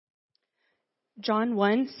John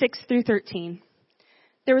 1:6-13.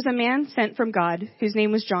 There was a man sent from God whose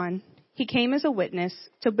name was John. He came as a witness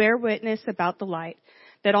to bear witness about the light,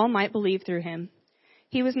 that all might believe through him.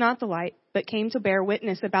 He was not the light, but came to bear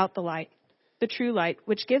witness about the light. The true light,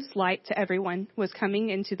 which gives light to everyone, was coming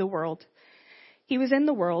into the world. He was in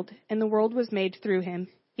the world, and the world was made through him,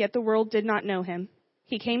 yet the world did not know him.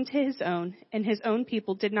 He came to his own, and his own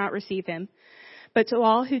people did not receive him. But to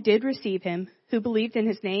all who did receive him, who believed in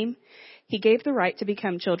his name, he gave the right to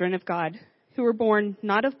become children of God, who were born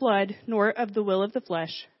not of blood, nor of the will of the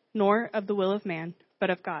flesh, nor of the will of man, but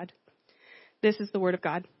of God. This is the word of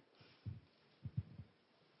God.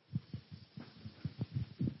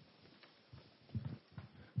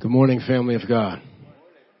 Good morning, family of God.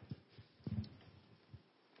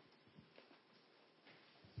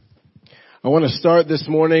 I want to start this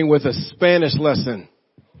morning with a Spanish lesson.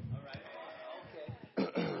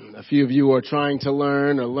 A few of you are trying to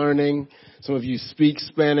learn or learning. Some of you speak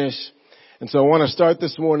Spanish. And so I want to start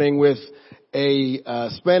this morning with a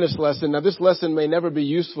Spanish lesson. Now, this lesson may never be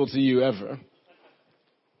useful to you ever,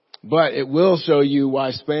 but it will show you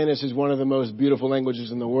why Spanish is one of the most beautiful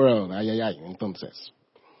languages in the world. Ay, ay, ay, entonces.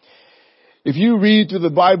 If you read through the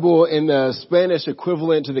Bible in the Spanish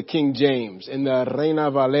equivalent to the King James, in the Reina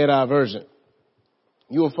Valera version,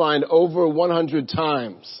 you will find over 100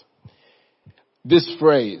 times this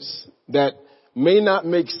phrase that may not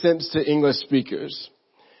make sense to English speakers.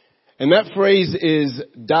 And that phrase is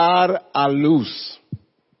dar a luz.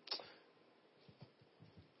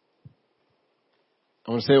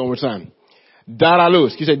 I want to say it one more time. Dar a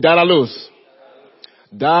luz. Can you say dar a luz?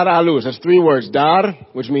 Dar a luz. That's three words. Dar,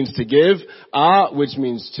 which means to give. A, which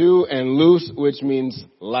means to. And luz, which means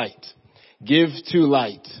light. Give to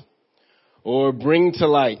light. Or bring to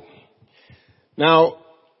light. Now,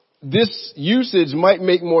 this usage might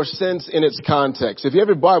make more sense in its context. If you have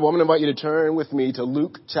your Bible, I'm going to invite you to turn with me to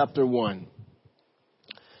Luke chapter 1.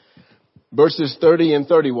 Verses 30 and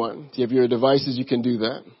 31. If you have your devices, you can do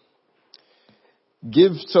that.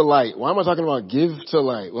 Give to light. Why am I talking about give to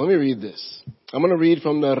light? Well, let me read this. I'm going to read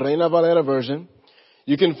from the Reina Valera version.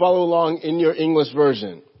 You can follow along in your English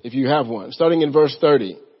version, if you have one. Starting in verse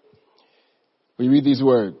 30. We read these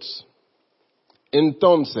words.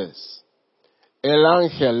 Entonces, el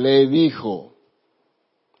ángel le dijo,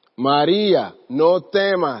 María, no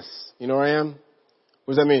temas. You know where I am?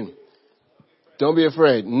 What does that mean? Don't be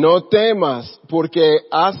afraid. No temas, porque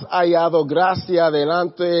has hallado gracia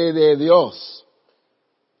delante de Dios.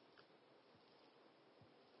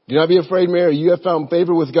 Do not be afraid, Mary. You have found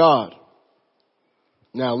favor with God.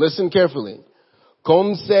 Now listen carefully.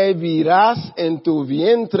 Concebirás en tu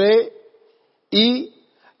vientre y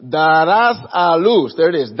darás a luz. There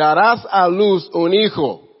it is. Darás a luz un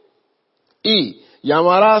hijo. Y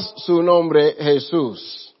llamarás su nombre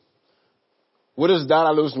Jesús. What does dar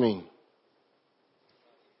a luz mean?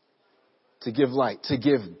 To give light. To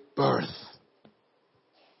give birth.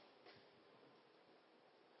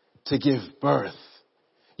 To give birth.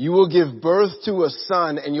 You will give birth to a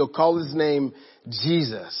son and you'll call his name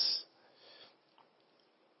Jesus.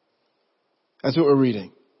 That's what we're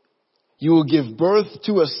reading. You will give birth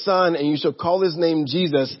to a son and you shall call his name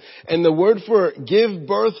Jesus. And the word for give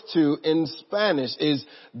birth to in Spanish is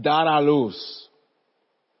dar a luz.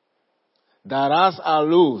 Darás a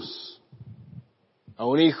luz a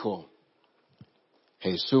un hijo,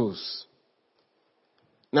 Jesús.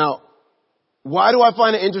 Now, why do I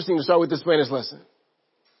find it interesting to start with this Spanish lesson?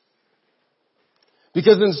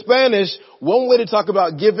 Because in Spanish, one way to talk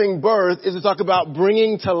about giving birth is to talk about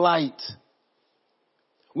bringing to light.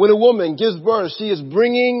 When a woman gives birth, she is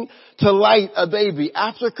bringing to light a baby.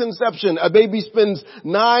 After conception, a baby spends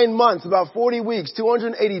 9 months, about 40 weeks,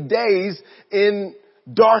 280 days in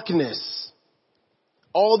darkness.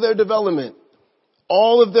 All their development,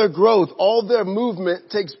 all of their growth, all their movement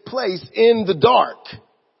takes place in the dark.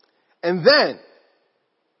 And then,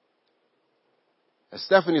 as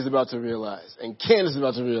Stephanie's about to realize, and Candace is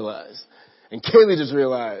about to realize, and Kaylee just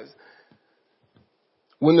realized,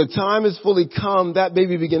 when the time is fully come, that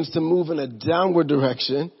baby begins to move in a downward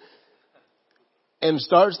direction and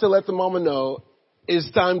starts to let the mama know it's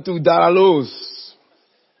time to dar a luz.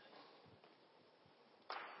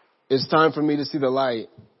 It's time for me to see the light.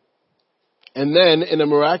 And then in a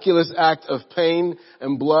miraculous act of pain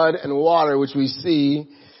and blood and water, which we see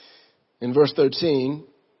in verse 13,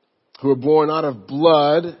 who are born not of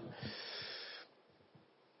blood,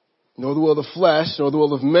 nor the will of the flesh, nor the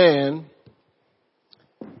will of man,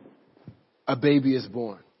 a baby is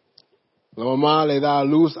born. La mamá le da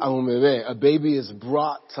luz a un bebé. A baby is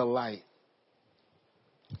brought to light.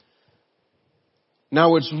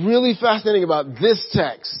 Now what's really fascinating about this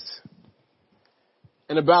text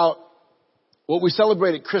and about what we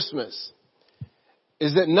celebrate at Christmas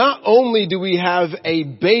is that not only do we have a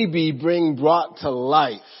baby being brought to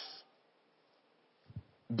life,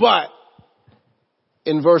 but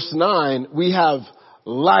in verse 9, we have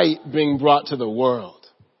light being brought to the world.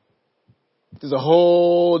 There's a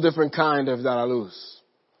whole different kind of dar a luz.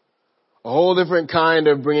 A whole different kind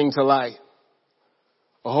of bringing to light.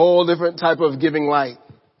 A whole different type of giving light.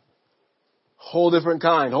 Whole different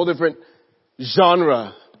kind, whole different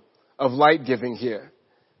genre of light giving here.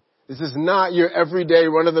 This is not your everyday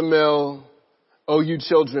run-of-the-mill, oh, you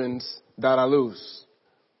children's dar a luz.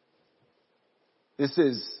 This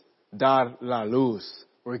is dar la luz.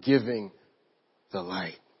 We're giving the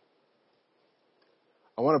light.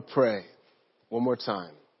 I want to pray one more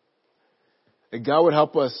time that God would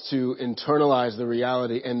help us to internalize the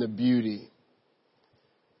reality and the beauty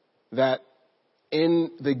that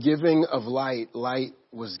in the giving of light, light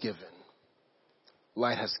was given.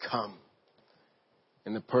 Light has come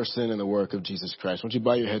in the person and the work of Jesus Christ. Won't you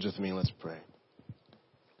bow your heads with me and let's pray.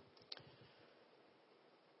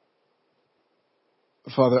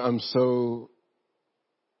 Father, I'm so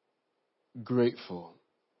grateful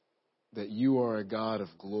that you are a God of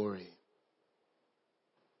glory.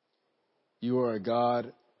 You are a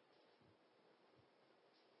God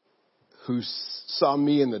who saw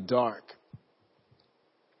me in the dark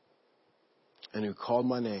and who called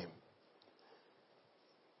my name.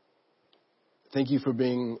 Thank you for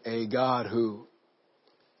being a God who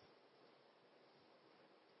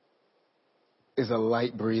is a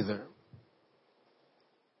light breather.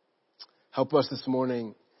 Help us this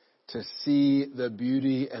morning to see the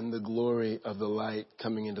beauty and the glory of the light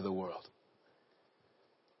coming into the world.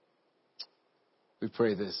 We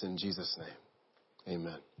pray this in Jesus' name.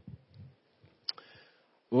 Amen.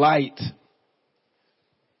 Light.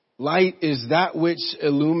 Light is that which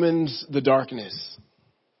illumines the darkness.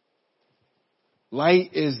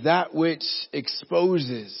 Light is that which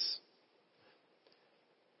exposes.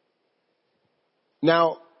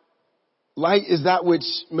 Now, light is that which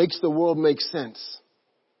makes the world make sense.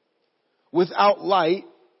 Without light,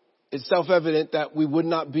 it's self-evident that we would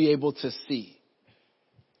not be able to see.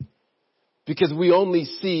 Because we only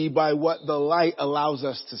see by what the light allows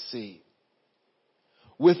us to see.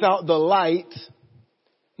 Without the light,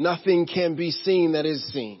 nothing can be seen that is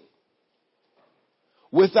seen.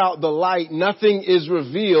 Without the light, nothing is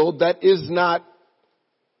revealed that is not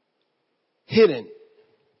hidden.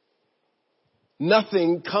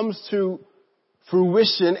 Nothing comes to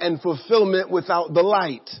fruition and fulfillment without the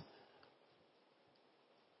light.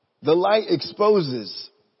 The light exposes.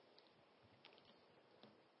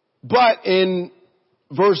 But in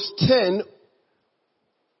verse 10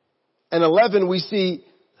 and 11, we see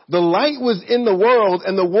the light was in the world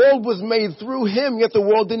and the world was made through him, yet the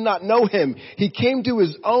world did not know him. He came to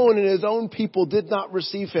his own and his own people did not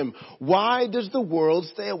receive him. Why does the world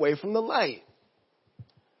stay away from the light?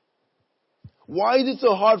 Why is it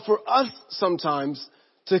so hard for us sometimes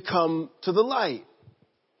to come to the light?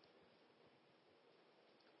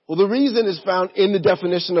 Well, the reason is found in the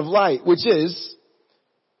definition of light, which is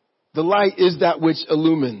the light is that which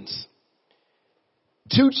illumines.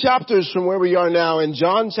 2 chapters from where we are now, in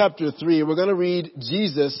John chapter 3, we're going to read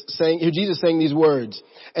Jesus saying these words.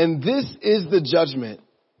 And this is the judgment.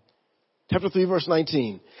 Chapter 3, verse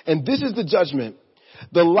 19. And this is the judgment.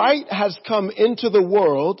 The light has come into the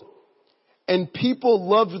world, and people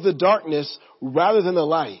loved the darkness rather than the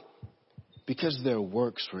light, because their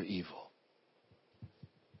works were evil.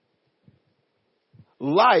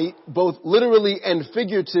 Light, both literally and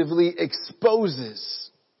figuratively, exposes.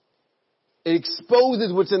 It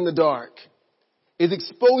exposes what's in the dark. It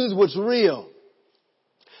exposes what's real.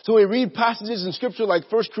 So we read passages in Scripture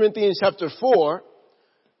like 1 Corinthians chapter 4,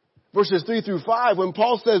 verses 3 through 5, when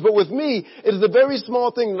Paul says, but with me, it is a very small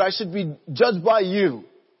thing that I should be judged by you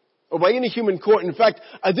or by any human court. In fact,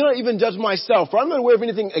 I do not even judge myself, for I'm not aware of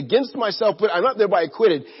anything against myself, but I'm not thereby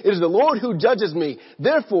acquitted. It is the Lord who judges me.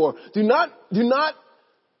 Therefore, do not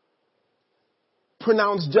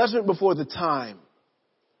pronounce judgment before the time,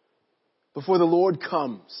 before the Lord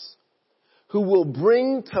comes, who will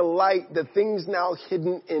bring to light the things now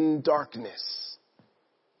hidden in darkness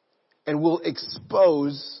and will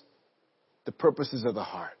expose the purposes of the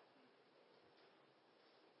heart.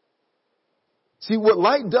 See, what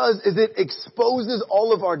light does is it exposes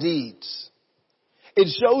all of our deeds. It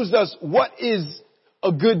shows us what is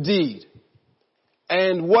a good deed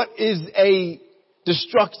and what is a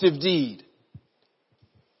destructive deed.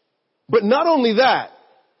 But not only that,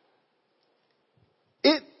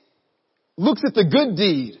 it looks at the good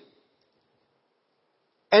deed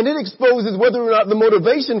and it exposes whether or not the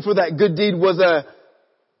motivation for that good deed was a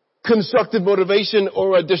constructive motivation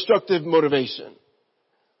or a destructive motivation.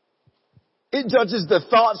 It judges the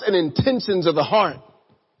thoughts and intentions of the heart.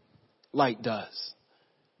 Light does.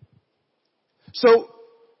 So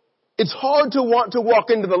it's hard to want to walk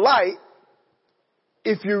into the light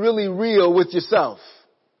if you're really real with yourself.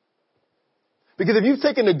 Because if you've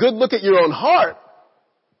taken a good look at your own heart,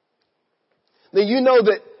 then you know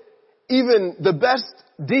that even the best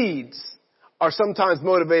deeds are sometimes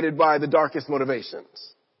motivated by the darkest motivations.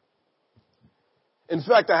 In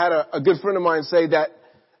fact, I had a good friend of mine say that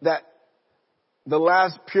the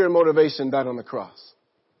last pure motivation died on the cross.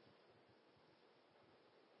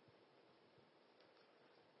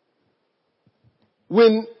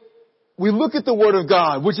 When we look at the Word of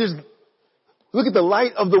God, look at the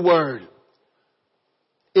light of the Word,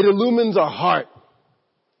 it illumines our heart.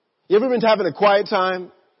 You ever been having a quiet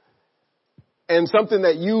time and something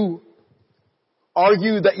that you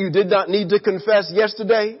argued that you did not need to confess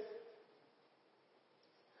yesterday,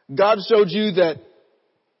 God showed you that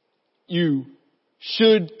you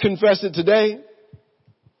should confess it today?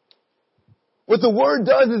 What the Word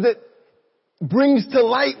does is it brings to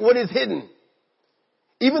light what is hidden.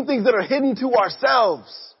 Even things that are hidden to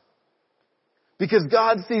ourselves. Because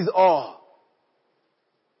God sees all.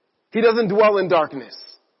 He doesn't dwell in darkness.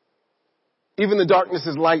 Even the darkness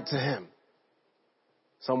is light to Him.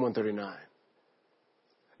 Psalm 139.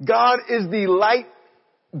 God is the light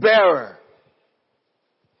bearer.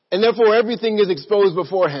 And therefore everything is exposed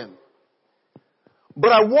before Him.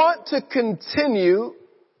 But I want to continue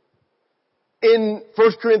in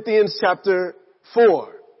 1 Corinthians chapter 4.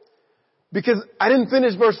 Because I didn't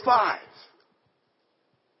finish verse 5.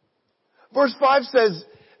 Verse 5 says,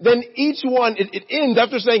 then each one, it ends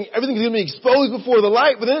after saying everything's going to be exposed before the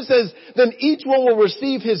light, but then it says, then each one will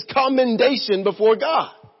receive his commendation before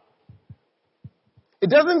God. It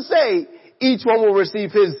doesn't say each one will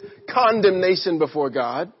receive his condemnation before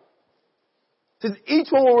God. It says each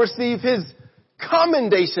one will receive his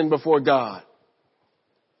commendation before God.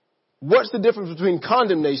 What's the difference between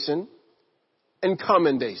condemnation and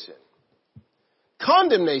commendation?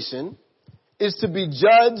 Condemnation is to be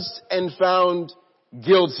judged and found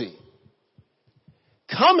guilty.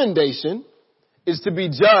 Commendation is to be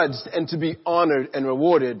judged and to be honored and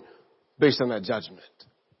rewarded based on that judgment.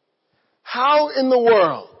 How in the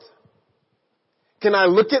world can I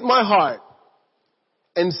look at my heart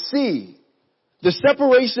and see the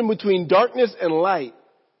separation between darkness and light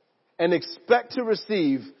and expect to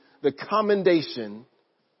receive the commendation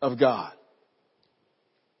of God?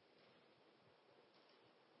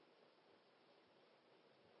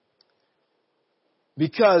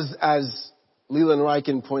 Because, as Leland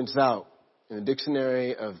Ryken points out in the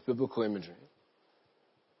Dictionary of Biblical Imagery,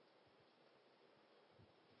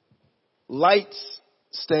 lights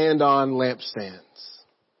stand on lampstands.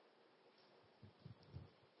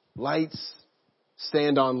 Lights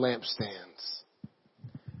stand on lampstands.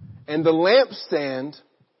 And the lampstand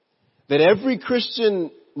that every Christian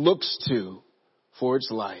looks to for its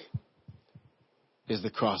light is the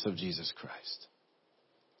cross of Jesus Christ.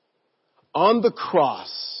 On the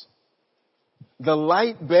cross, the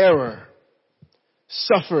light bearer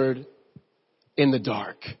suffered in the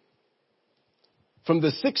dark. From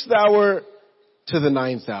the 6th hour to the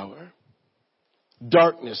 9th hour,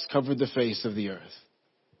 darkness covered the face of the earth.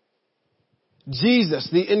 Jesus,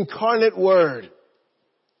 the incarnate Word,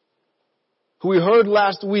 who we heard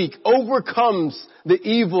last week, overcomes the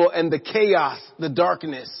evil and the chaos, the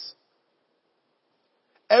darkness.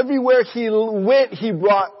 Everywhere He went, He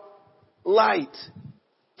brought light.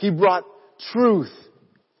 He brought truth.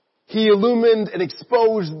 He illumined and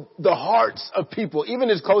exposed the hearts of people, even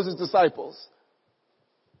His closest disciples.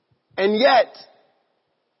 And yet,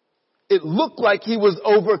 it looked like He was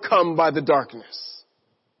overcome by the darkness.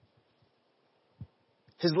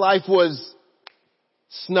 His life was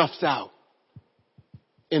snuffed out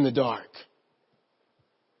in the dark.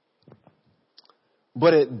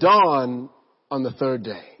 But at dawn on the 3rd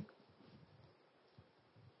day,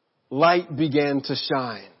 light began to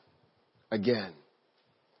shine again.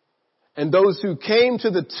 And those who came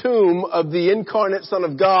to the tomb of the incarnate Son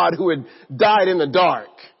of God who had died in the dark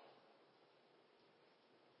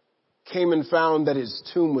came and found that His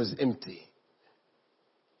tomb was empty,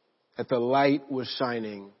 that the light was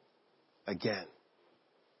shining again,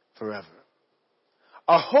 forever.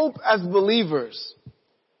 Our hope as believers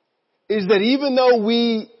is that even though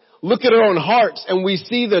we look at our own hearts and we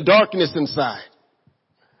see the darkness inside,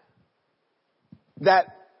 that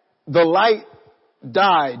the light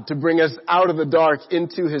died to bring us out of the dark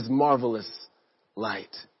into His marvelous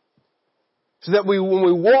light. So that when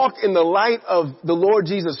we walk in the light of the Lord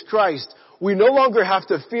Jesus Christ, we no longer have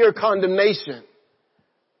to fear condemnation.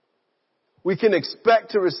 We can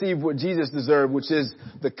expect to receive what Jesus deserved, which is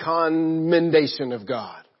the commendation of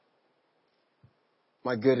God.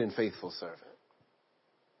 My good and faithful servant.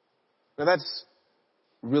 Now that's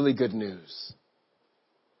really good news.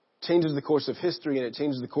 Changes the course of history, and it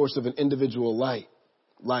changes the course of an individual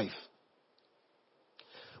life.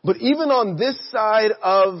 But even on this side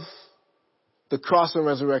of the cross and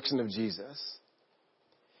resurrection of Jesus,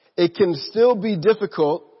 it can still be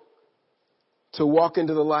difficult to walk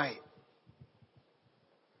into the light.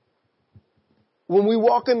 When we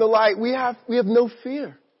walk in the light, we have no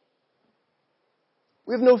fear.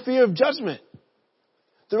 We have no fear of judgment.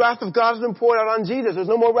 The wrath of God has been poured out on Jesus. There's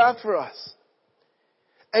no more wrath for us.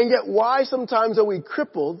 And yet, why sometimes are we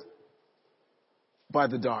crippled by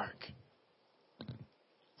the dark?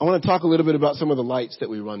 I want to talk a little bit about some of the lights that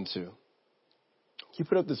we run to. Can you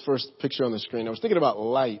put up this first picture on the screen? I was thinking about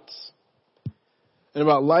lights. And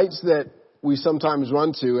about lights that we sometimes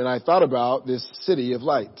run to, and I thought about this city of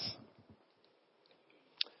lights.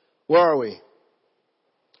 Where are we?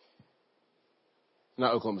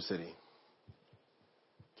 Not Oklahoma City.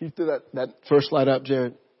 Can you throw that first slide up,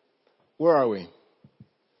 Jared? Where are we?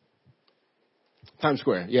 Times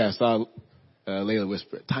Square. Yeah, I saw Layla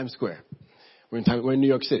whisper it. Times Square. We're in New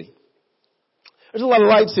York City. There's a lot of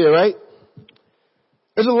lights here, right?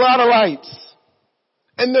 There's a lot of lights.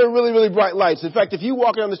 And they're really, really bright lights. In fact, if you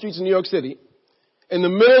walk down the streets of New York City, in the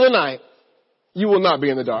middle of the night, you will not be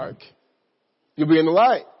in the dark. You'll be in the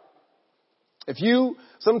light. If you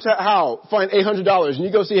somehow find $800 and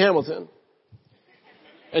you go see Hamilton,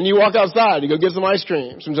 and you walk outside, you go get some ice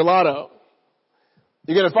cream, some gelato,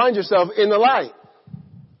 you're going to find yourself in the light.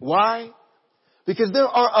 Why? Because there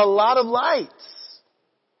are a lot of lights.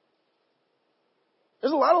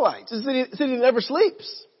 There's a lot of lights. This city never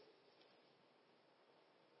sleeps.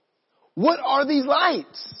 What are these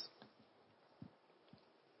lights?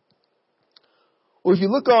 Well, if you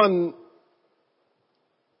look on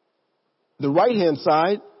the right-hand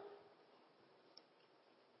side,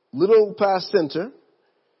 little past center,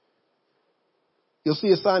 you'll see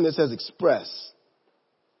a sign that says Express.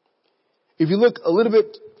 If you look a little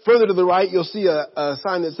bit further to the right, you'll see a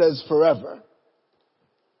sign that says Forever,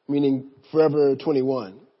 meaning Forever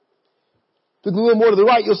 21. Look a little more to the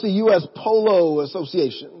right, you'll see U.S. Polo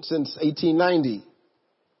Association since 1890.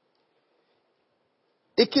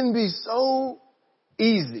 It can be so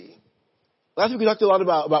easy. Last week we talked a lot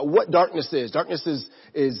about what darkness is. Darkness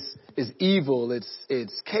is evil.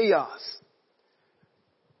 It's chaos.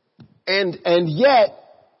 And yet,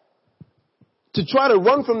 to try to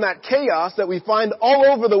run from that chaos that we find all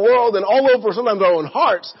over the world and all over sometimes our own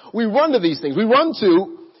hearts, we run to these things. We run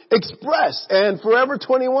to Express and Forever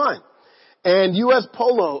 21 and U.S.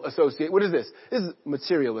 Polo Associate. What is this? This is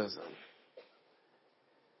materialism.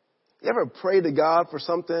 You ever pray to God for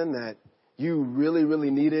something that you really, really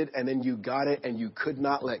needed and then you got it and you could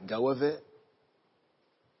not let go of it?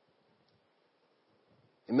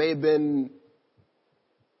 It may have been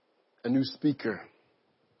a new speaker,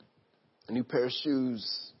 a new pair of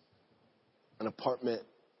shoes, an apartment,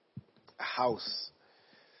 a house.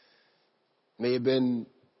 May have been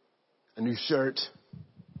a new shirt.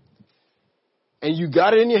 And you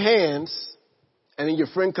got it in your hands, and then your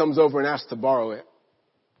friend comes over and asks to borrow it.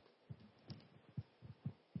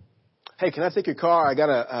 Hey, can I take your car? I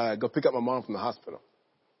gotta go pick up my mom from the hospital.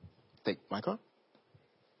 Take my car?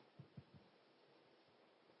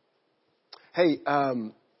 Hey,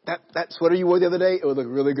 that sweater you wore the other day, it would look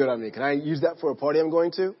really good on me. Can I use that for a party I'm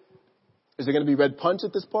going to? Is there going to be red punch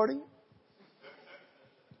at this party?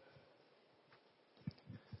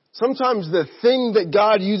 Sometimes the thing that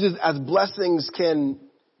God uses as blessings can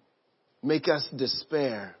make us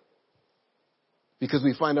despair because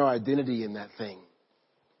we find our identity in that thing.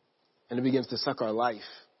 And it begins to suck our life.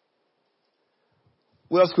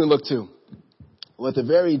 What else can we look to? Well, at the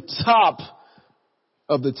very top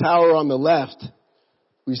of the tower on the left,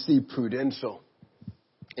 we see Prudential,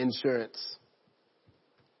 insurance,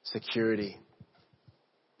 security.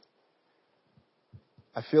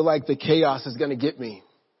 I feel like the chaos is going to get me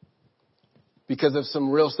because of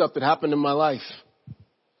some real stuff that happened in my life.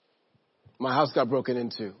 My house got broken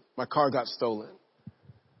into. My car got stolen.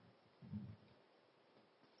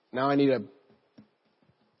 Now I need to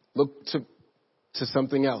look to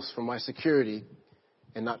something else for my security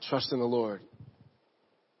and not trust in the Lord.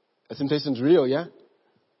 That temptation's real, yeah?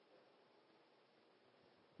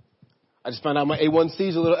 I just found out my A1C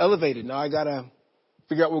is a little elevated. Now I got to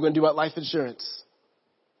figure out what we're going to do about life insurance.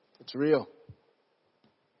 It's real.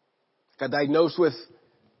 Got diagnosed with,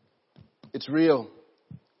 it's real.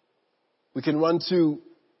 We can run to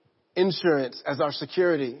insurance as our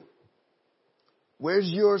security. Where's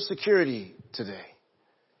your security today?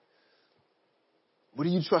 What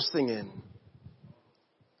are you trusting in?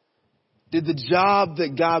 Did the job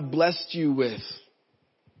that God blessed you with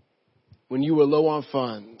when you were low on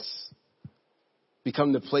funds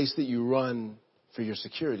become the place that you run for your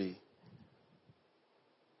security?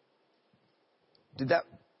 Did that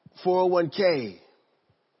 401k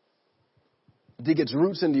dig its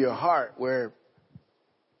roots into your heart where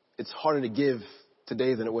it's harder to give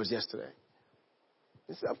today than it was yesterday?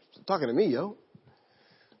 I'm talking to me, yo.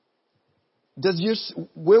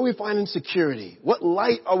 Where are we finding security? What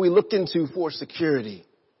light are we looking to for security?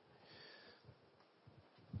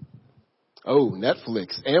 Oh,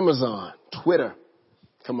 Netflix, Amazon, Twitter.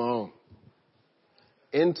 Come on.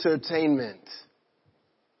 Entertainment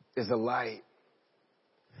is a light.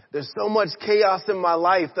 There's so much chaos in my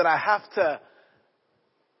life that I have to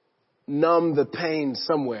numb the pain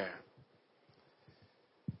somewhere.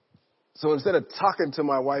 So instead of talking to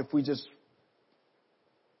my wife, we just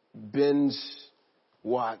binge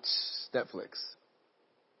watch Netflix,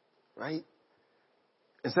 right?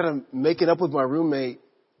 Instead of making up with my roommate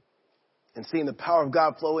and seeing the power of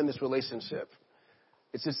God flow in this relationship,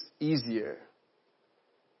 it's just easier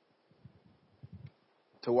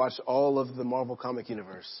to watch all of the Marvel Comic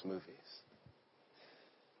Universe movies.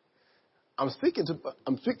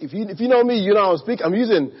 If you know me, you know I'm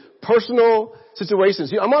using personal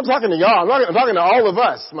situations. I'm not talking to y'all. I'm talking to all of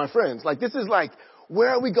us, my friends. Like, this is like, where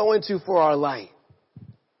are we going to for our light?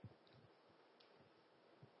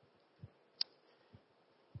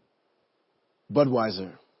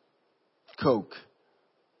 Budweiser, Coke,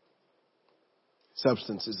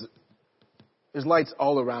 substances. There's lights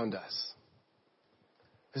all around us.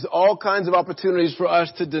 There's all kinds of opportunities for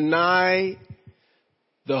us to deny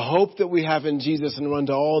the hope that we have in Jesus and run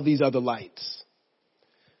to all these other lights.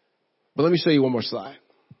 But let me show you one more slide.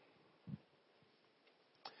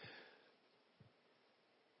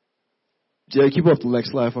 Jerry, keep up the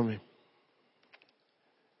next slide for me.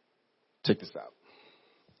 Check this out.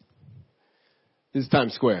 This is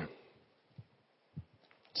Times Square.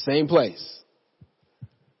 Same place.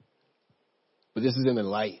 But this is in the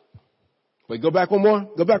light. Wait, go back one more.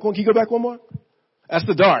 Go back one. Can you go back one more? That's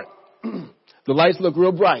the dark. The lights look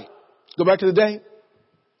real bright. Go back to the day.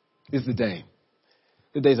 This is the day.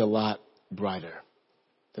 The day's a lot brighter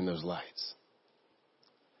than those lights.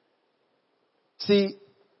 See,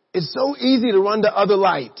 it's so easy to run to other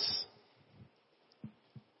lights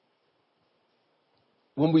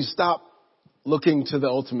when we stop looking to the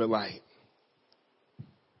ultimate light.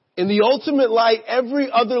 In the ultimate light,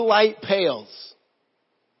 every other light pales.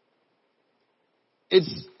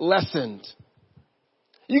 It's lessened.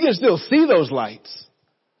 You can still see those lights,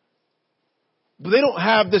 but they don't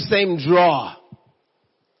have the same draw.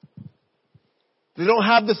 They don't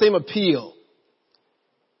have the same appeal.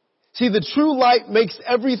 See, the true light makes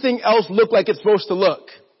everything else look like it's supposed to look.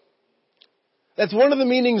 That's one of the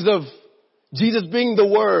meanings of Jesus being the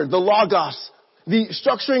Word, the Logos, the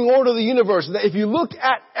structuring order of the universe. That if you look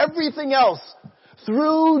at everything else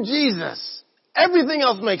through Jesus, everything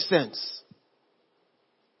else makes sense.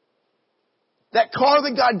 That car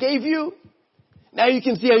that God gave you, now you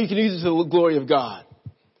can see how you can use it to the glory of God.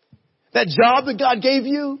 That job that God gave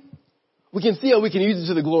you, we can see how we can use it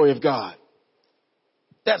to the glory of God.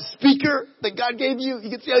 That speaker that God gave you, you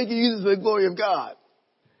can see how you can use it to the glory of God.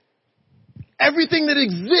 Everything that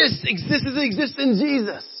exists in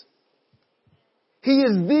Jesus. He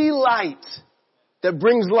is the light that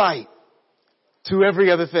brings light to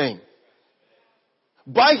every other thing.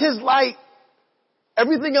 By His light,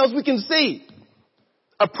 everything else we can see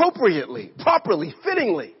appropriately, properly,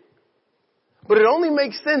 fittingly. But it only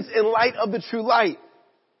makes sense in light of the true light.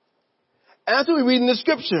 And that's what we read in the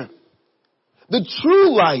scripture. The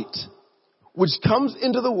true light, which comes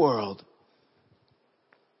into the world,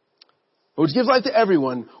 which gives light to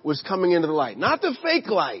everyone, was coming into the light. Not the fake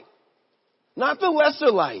light. Not the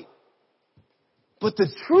lesser light. But the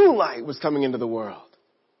true light was coming into the world.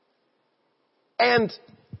 And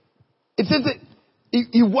it says that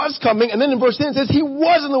he was coming, and then in verse 10 it says he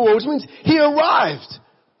was in the world, which means he arrived.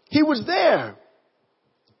 He was there.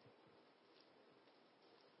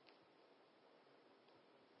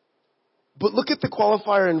 But look at the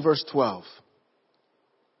qualifier in verse 12.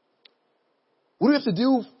 What do we have to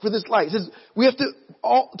do for this light? It says we have to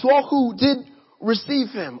all who did receive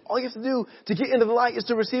him. All you have to do to get into the light is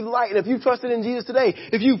to receive the light. And if you've trusted in Jesus today,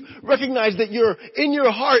 if you've recognized that in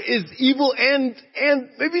your heart is evil and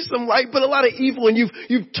maybe some light, but a lot of evil, and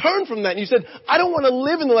you've turned from that and you said, I don't want to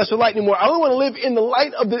live in the lesser light anymore. I only want to live in the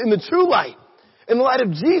light in the true light. In the light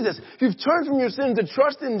of Jesus, if you've turned from your sins to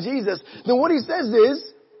trust in Jesus, then what he says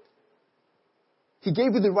is, he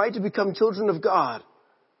gave you the right to become children of God.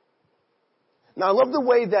 Now, I love the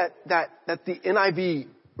way that the NIV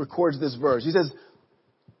records this verse. He says,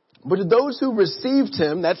 but to those who received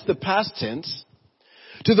him, that's the past tense.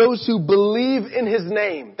 To those who believe in his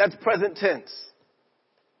name, that's present tense.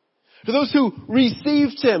 To those who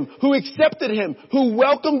received him, who accepted him, who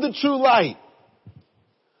welcomed the true light.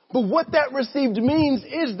 But what that received means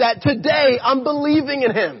is that today I'm believing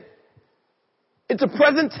in him. It's a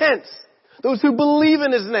present tense. Those who believe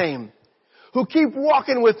in his name, who keep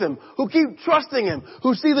walking with him, who keep trusting him,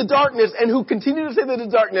 who see the darkness and who continue to say to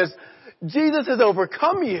the darkness, Jesus has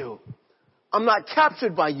overcome you. I'm not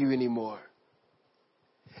captured by you anymore.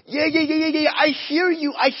 Yeah. I hear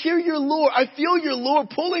you. I hear your lure. I feel your lure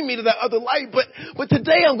pulling me to that other light. But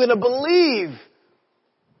today I'm going to believe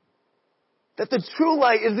that the true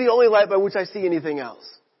light is the only light by which I see anything else.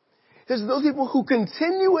 There's those people who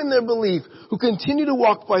continue in their belief, who continue to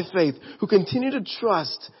walk by faith, who continue to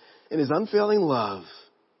trust in his unfailing love.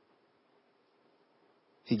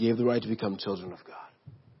 He gave the right to become children of God.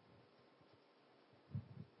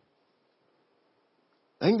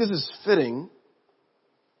 I think this is fitting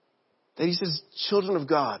that he says children of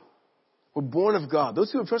God. We're born of God.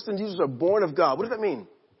 Those who have trusted in Jesus are born of God. What does that mean?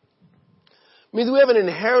 It means we have an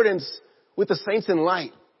inheritance with the saints in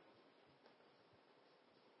light.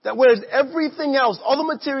 That whereas everything else, all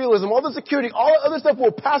the materialism, all the security, all the other stuff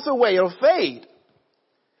will pass away, it'll fade.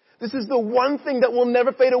 This is the one thing that will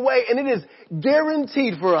never fade away, and it is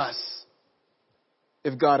guaranteed for us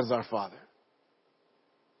if God is our Father.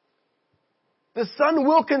 The sun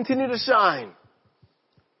will continue to shine.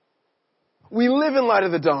 We live in light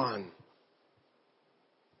of the dawn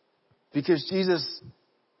because Jesus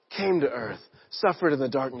came to earth, suffered in the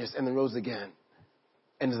darkness, and then rose again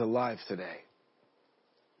and is alive today.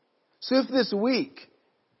 So if this week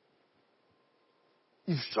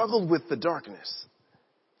you've struggled with the darkness,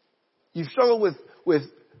 you've struggled with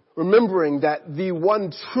remembering that the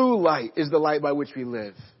one true light is the light by which we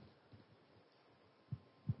live,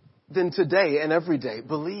 then today and every day,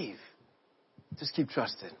 believe. Just keep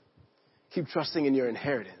trusting. Keep trusting in your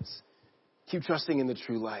inheritance. Keep trusting in the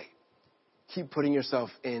true light. Keep putting yourself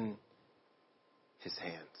in his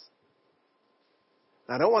hands.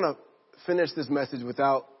 Now, I don't want to finish this message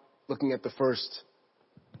without looking at the first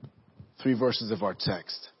 3 verses of our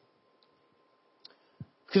text.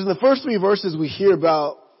 Because in the first 3 verses, we hear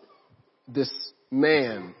about this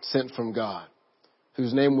man sent from God,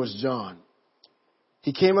 whose name was John.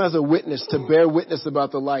 He came as a witness to bear witness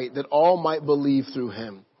about the light, that all might believe through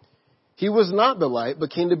him. He was not the light,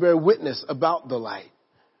 but came to bear witness about the light.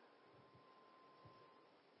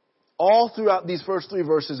 All throughout these first 3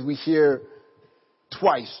 verses, we hear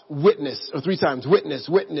twice, witness, or 3 times, witness,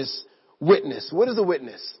 witness, witness. What is a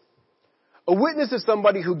witness? A witness is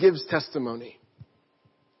somebody who gives testimony.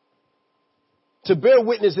 To bear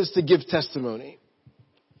witness is to give testimony.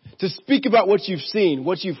 To speak about what you've seen,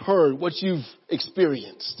 what you've heard, what you've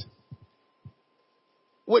experienced.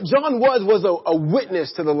 What John was a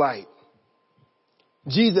witness to the light.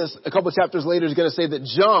 Jesus, a couple of chapters later, is going to say that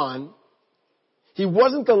John, he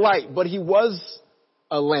wasn't the light, but he was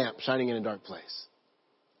a lamp shining in a dark place.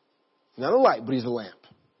 Not a light, but he's a lamp.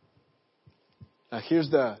 Now here's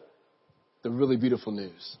the really beautiful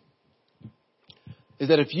news. Is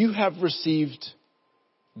that if you have received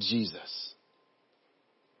Jesus,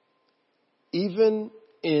 even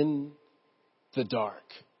in the dark,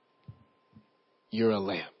 you're a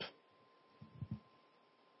lamp.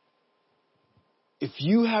 If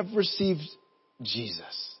you have received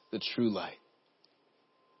Jesus, the true light,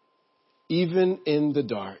 even in the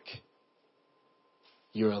dark,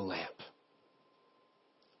 you're a lamp.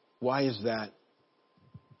 Why is that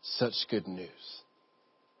such good news?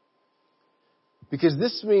 Because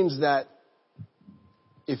this means that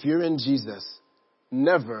if you're in Jesus,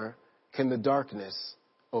 never can the darkness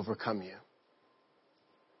overcome you.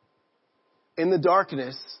 In the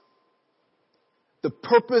darkness, the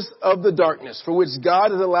purpose of the darkness for which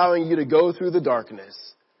God is allowing you to go through the darkness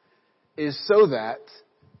is so that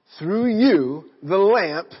through you, the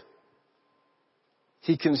lamp,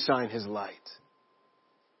 he can shine his light.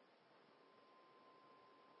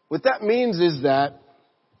 What that means is that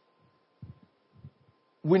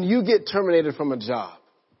when you get terminated from a job,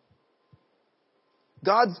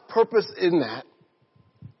 God's purpose in that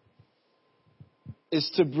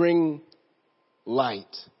is to bring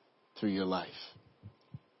light through your life,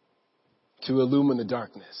 to illumine the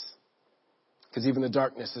darkness, because even the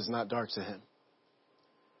darkness is not dark to him.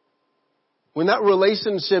 When that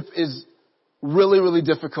relationship is really, really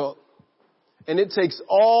difficult, And it takes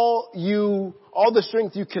all the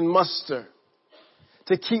strength you can muster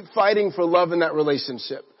to keep fighting for love in that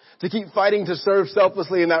relationship, to keep fighting to serve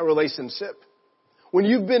selflessly in that relationship. When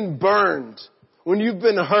you've been burned, when you've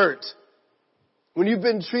been hurt, when you've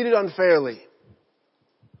been treated unfairly.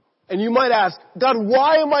 And you might ask, God,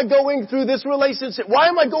 why am I going through this relationship? Why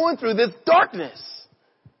am I going through this darkness?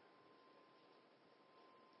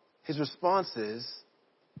 His response is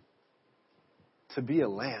to be a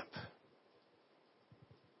lamp.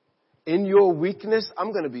 In your weakness,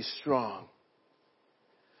 I'm going to be strong.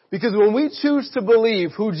 Because when we choose to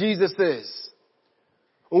believe who Jesus is,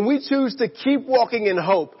 when we choose to keep walking in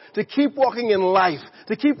hope, to keep walking in life,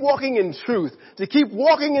 to keep walking in truth, to keep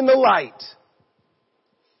walking in the light,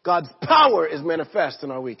 God's power is manifest in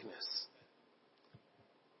our weakness.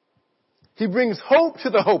 He brings hope to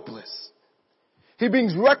the hopeless. He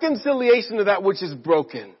brings reconciliation to that which is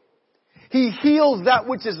broken. He heals that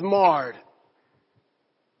which is marred.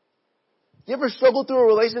 You ever struggled through a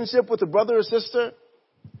relationship with a brother or sister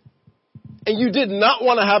and you did not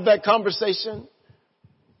want to have that conversation?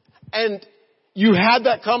 And you had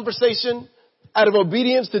that conversation out of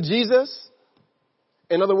obedience to Jesus?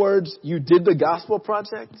 In other words, you did the gospel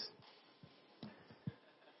project?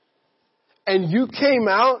 And you came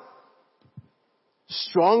out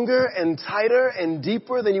stronger and tighter and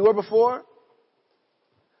deeper than you were before?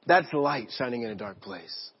 That's light shining in a dark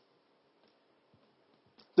place.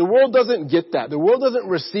 The world doesn't get that. The world doesn't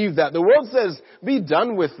receive that. The world says, be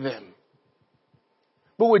done with them.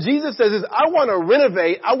 But what Jesus says is, I want to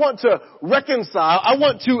renovate, I want to reconcile, I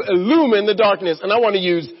want to illumine the darkness, and I want to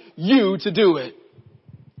use you to do it.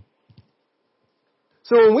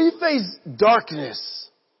 So when we face darkness,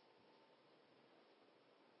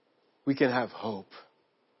 we can have hope.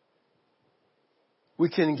 We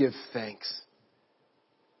can give thanks.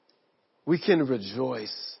 We can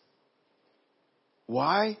rejoice.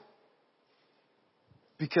 Why?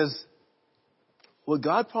 Because what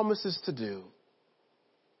God promises to do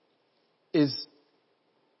is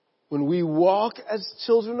when we walk as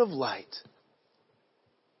children of light,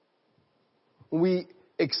 when we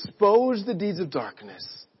expose the deeds of darkness,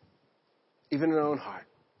 even in our own heart,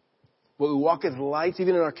 when we walk as lights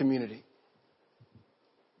even in our community,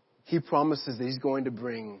 He promises that He's going to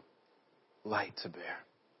bring light to bear.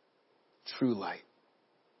 True light.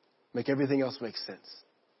 Make everything else make sense.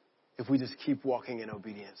 If we just keep walking in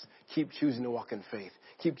obedience, keep choosing to walk in faith,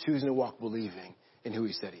 keep choosing to walk believing in who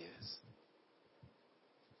He said He is.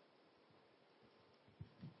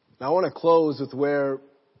 Now I want to close with where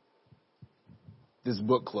this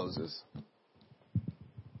book closes.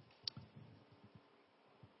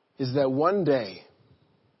 Is that one day,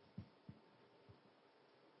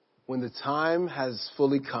 when the time has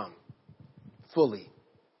fully come, fully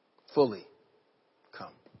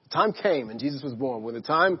come. Time came and Jesus was born. When the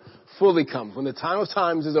time fully comes, when the time of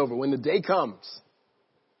times is over, when the day comes,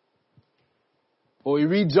 what we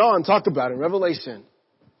read John talk about in Revelation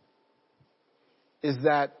is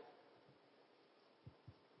that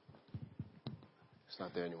it's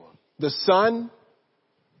not there anymore. The Son,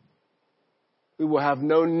 we will have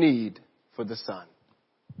no need for the sun.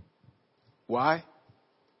 Why?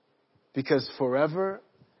 Because forever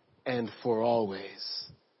and for always,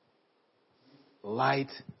 light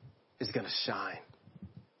is going to shine.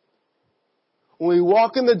 When we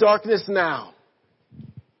walk in the darkness now,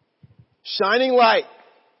 shining light,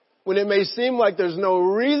 when it may seem like there's no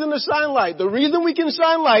reason to shine light, the reason we can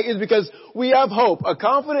shine light is because we have hope, a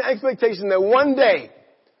confident expectation that one day,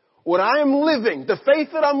 what I am living, the faith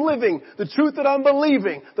that I'm living, the truth that I'm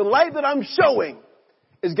believing, the light that I'm showing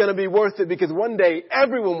is going to be worth it, because one day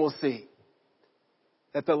everyone will see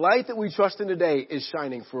that the light that we trust in today is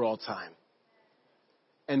shining for all time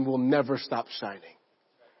and will never stop shining.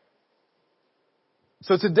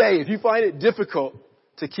 So today, if you find it difficult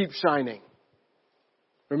to keep shining,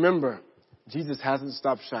 remember, Jesus hasn't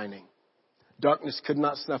stopped shining. Darkness could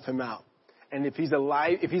not snuff Him out. And if He's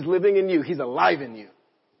alive, if He's living in you, He's alive in you.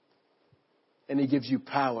 And He gives you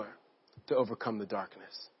power to overcome the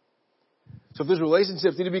darkness. So if there's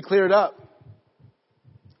relationships need to be cleared up,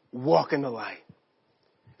 walk in the light.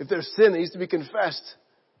 If there's sin that needs to be confessed,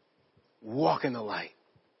 walk in the light.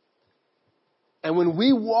 And when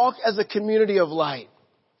we walk as a community of light,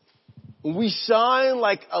 when we shine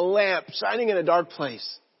like a lamp shining in a dark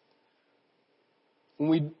place, when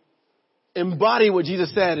we embody what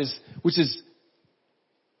Jesus said, which is,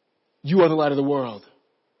 you are the light of the world.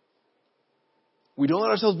 We don't let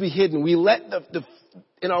ourselves be hidden. We let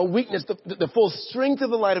in our weakness, the full strength of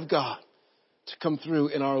the light of God to come through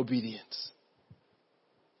in our obedience.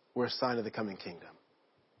 We're a sign of the coming kingdom.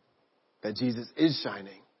 That Jesus is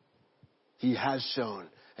shining. He has shone,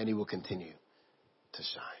 and he will continue to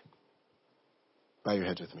shine. Bow your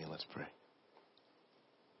heads with me and let's pray.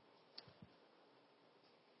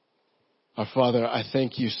 Our Father, I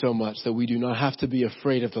thank you so much that we do not have to be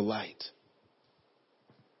afraid of the light.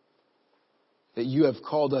 That you have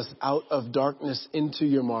called us out of darkness into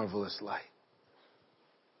your marvelous light.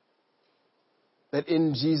 That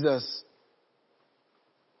in Jesus,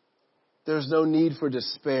 there's no need for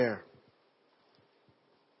despair.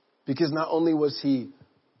 Because not only was he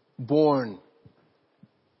born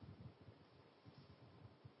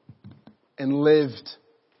and lived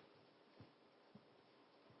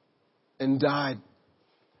and died,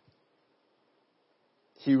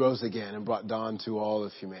 he rose again and brought dawn to all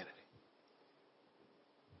of humanity.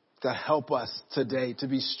 God, help us today to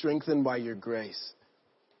be strengthened by your grace,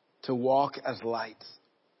 to walk as lights,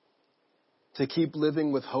 to keep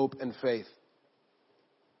living with hope and faith,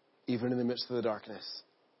 even in the midst of the darkness.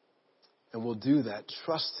 And we'll do that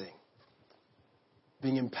trusting,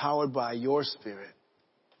 being empowered by your Spirit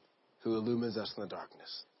who illumines us in the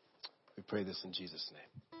darkness. We pray this in Jesus'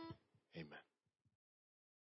 name.